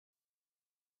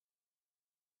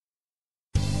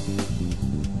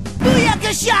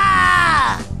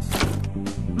Yasha!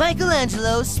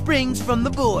 Michelangelo springs from the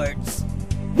boards.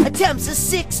 Attempts a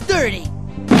 630.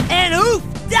 And oof!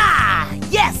 Da!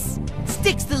 Yes!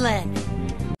 Sticks the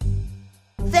landing.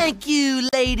 Thank you,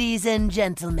 ladies and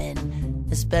gentlemen.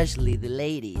 Especially the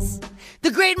ladies.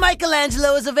 The great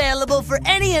Michelangelo is available for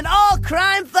any and all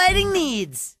crime-fighting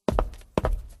needs.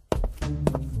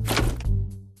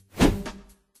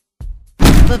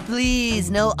 But please,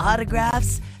 no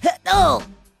autographs. No!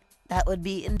 That would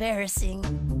be embarrassing.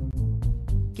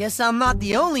 Guess I'm not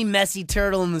the only messy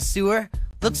turtle in the sewer.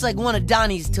 Looks like one of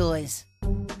Donnie's toys.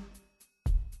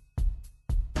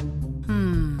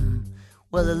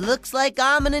 Well, it looks like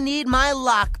I'm gonna need my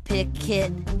lockpick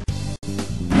kit.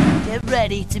 Get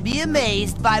ready to be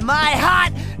amazed by my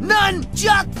hot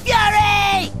nunchuck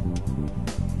fury!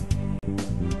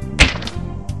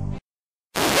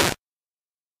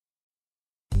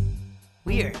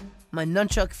 Weird. My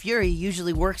nunchuck fury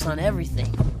usually works on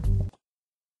everything.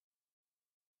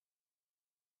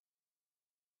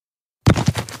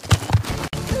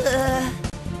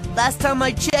 Last time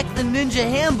I checked the Ninja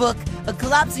Handbook, a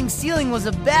collapsing ceiling was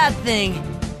a bad thing.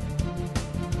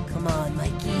 Come on,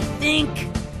 Mikey, think!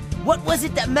 What was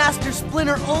it that Master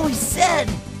Splinter always said?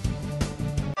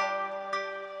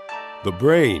 The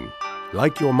brain,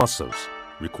 like your muscles,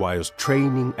 requires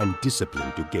training and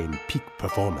discipline to gain peak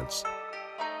performance.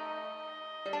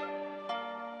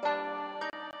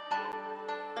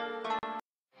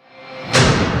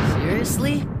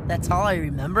 Seriously? That's all I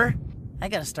remember? I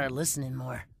gotta start listening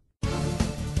more.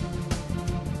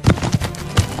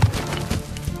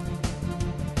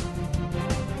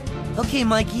 Okay,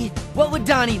 Mikey, what would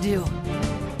Donnie do?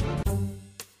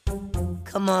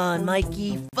 Come on,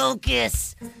 Mikey,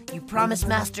 focus! You promised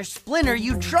Master Splinter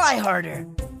you'd try harder.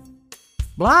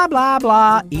 Blah, blah,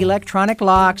 blah. Electronic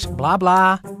locks. Blah,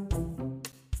 blah.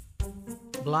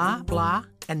 Blah, blah.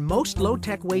 And most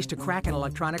low-tech ways to crack an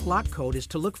electronic lock code is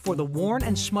to look for the worn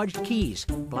and smudged keys.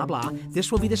 Blah, blah.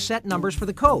 This will be the set numbers for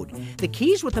the code. The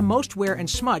keys with the most wear and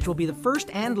smudge will be the first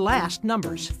and last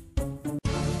numbers.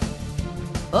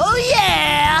 Oh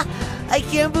yeah! I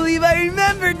can't believe I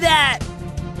remembered that!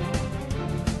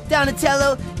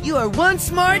 Donatello, you are one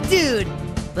smart dude,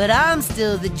 but I'm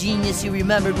still the genius who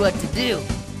remembered what to do.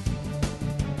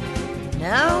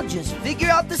 Now, just figure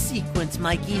out the sequence,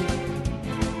 Mikey.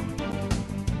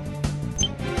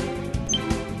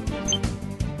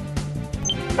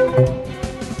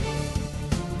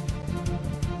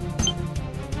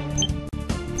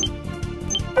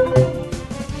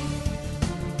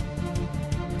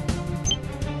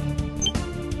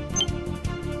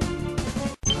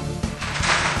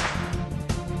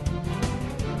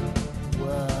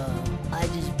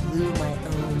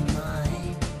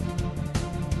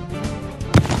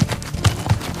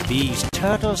 These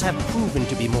turtles have proven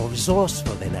to be more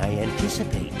resourceful than I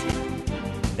anticipated.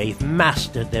 They've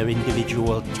mastered their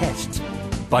individual tests,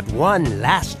 but one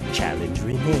last challenge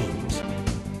remains.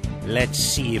 Let's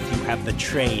see if you have the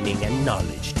training and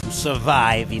knowledge to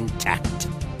survive intact.